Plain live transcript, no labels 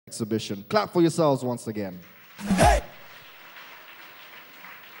exhibition. Clap for yourselves once again. Hey!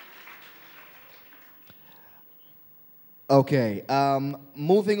 Okay,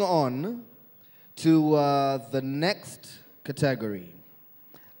 moving on to the next category.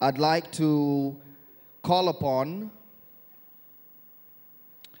 I'd like to call upon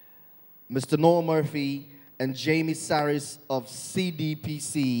Mr. Noah Murphy and Jamie Saris of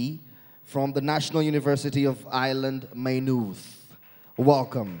CDPC from the National University of Ireland, Maynooth.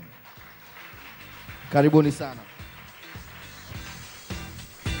 Welcome. Karibuni sana.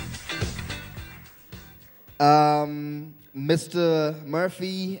 Mr.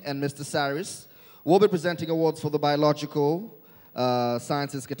 Murphy and Mr. Saris will be presenting awards for the biological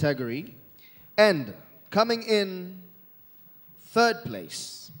sciences category. And coming in third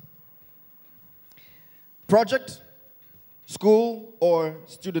place, project, school, or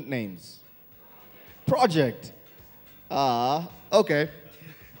student names? Project. Okay.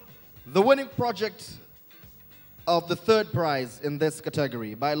 The winning project of the third prize in this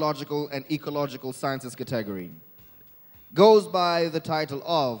category, biological and ecological sciences category, goes by the title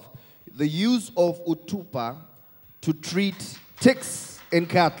of The Use of Utupa to Treat Ticks in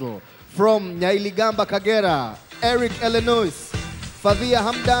Cattle, from Nyailigamba, Kagera, Erick, Eleneus, Fathia,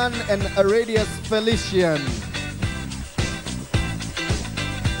 Hamdan, and Eradius, Felcian.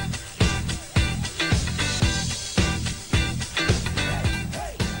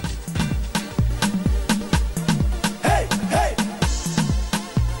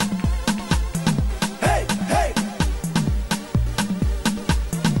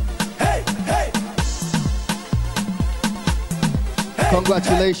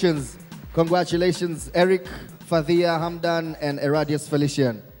 Congratulations. Congratulations, Erick, Fathia, Hamdan, and Eradius,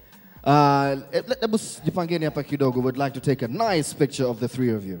 Felcian. Would like to take a nice picture of the three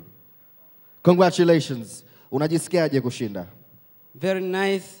of you. Congratulations. Unajisikiaje kushinda? Very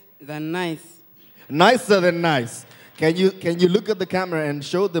nice than nice. Nicer than nice. Can you look at the camera and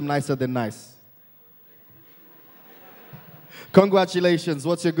show them nicer than nice? Congratulations.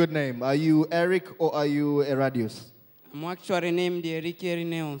 What's your good name? Are you Erick or are you Eradius? I'm actually named Erick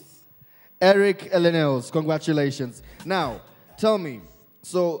Eleneus. Erick Eleneus, congratulations. Now, tell me,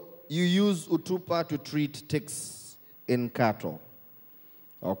 so you use utupa to treat ticks in cattle.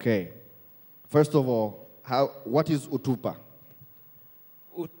 Okay. First of all, what is utupa?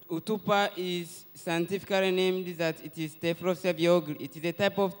 Utupa is scientifically named that it is Epaphras. It is a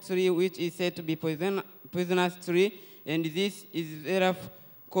type of tree which is said to be poisonous tree, and this is therefore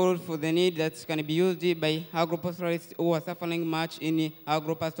called for the need that can be used by agropastoralists who are suffering much in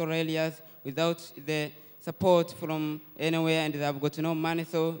agropastoral areas without the support from anywhere, and they have got no money.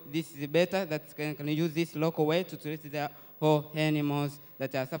 So this is better that can use this local way to treat the whole animals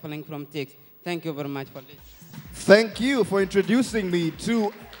that are suffering from ticks. Thank you very much for this. Thank you for introducing me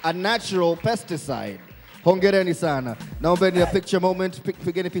to a natural pesticide. Hongereni sana. Naomba ni a picture moment.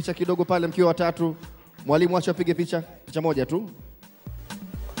 Pigeni picha kidogo pale mkiwa watatu. Mwalimu acha pige picha. Picha moja tu.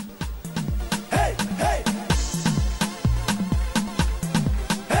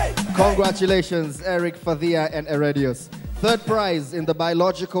 Congratulations, Erick, Fathia, and Eradius. Third prize in the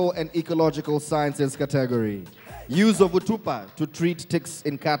biological and ecological sciences category. Use of utupa to treat ticks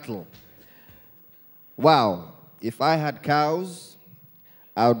in cattle. Wow, if I had cows,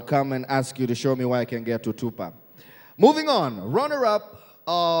 I would come and ask you to show me where I can get utupa. Moving on, runner-up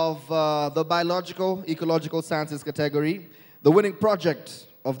of the biological, ecological sciences category. The winning project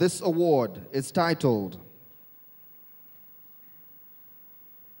of this award is titled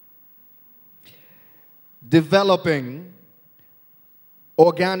Developing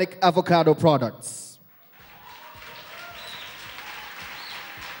Organic Avocado Products.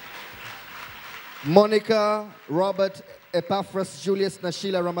 Monica, Robert, Epaphras, Julius,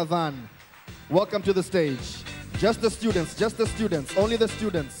 Sheila, Ramadhan, welcome to the stage. Just the students, only the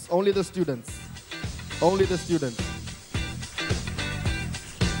students, only the students, only the students.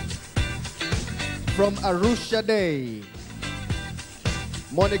 From Arusha Day,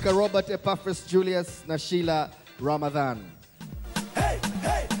 Monica, Robert, Epaphras, Julius, Sheila, Ramadhan. Hey,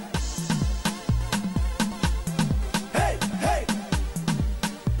 hey. Hey, hey.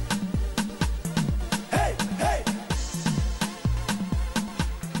 Hey, hey.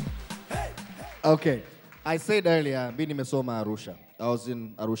 Okay, I said earlier, Bini Mesoma Arusha. I was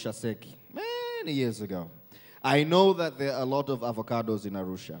in Arusha Seki many years ago. I know that there are a lot of avocados in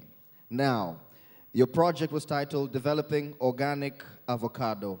Arusha. Now, your project was titled Developing Organic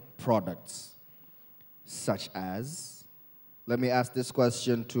Avocado Products, such as, let me ask this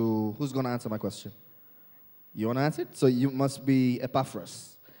question to, who's going to answer my question? You want to answer it? So you must be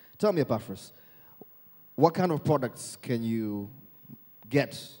Epaphras. Tell me, Epaphras, what kind of products can you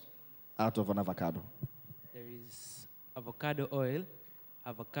get out of an avocado? There is avocado oil,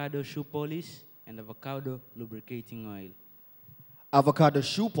 avocado shoe polish, and avocado lubricating oil. Avocado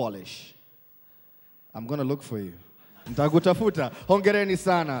shoe polish. I'm going to look for you. Ntagutafuta. Hongereni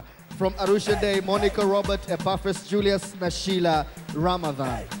sana. From Arusha Day, Monica, Robert, Epaphras, Julius, Sheila,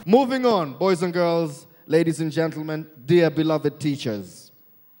 Ramadhan. Moving on, boys and girls, ladies and gentlemen, dear beloved teachers,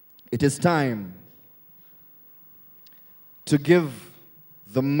 it is time to give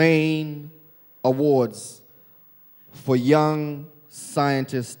the main awards for Young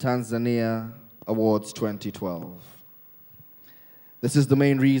Scientist Tanzania Awards 2012. This is the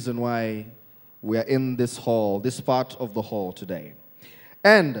main reason why we are in this hall, this part of the hall today.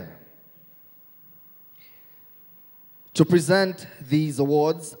 And to present these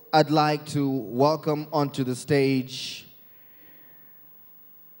awards, I'd like to welcome onto the stage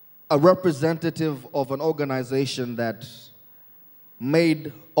a representative of an organization that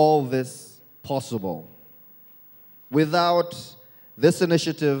made all this possible. Without this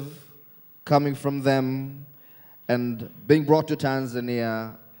initiative coming from them and being brought to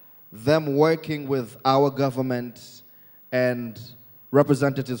Tanzania, them working with our government and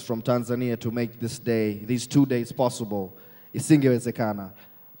representatives from Tanzania to make this day, these 2 days possible, isingewezekana.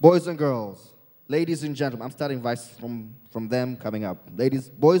 Boys and girls, ladies and gentlemen, I'm starting vice from them coming up.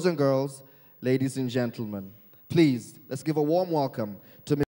 Boys and girls, ladies and gentlemen, please, let's give a warm welcome to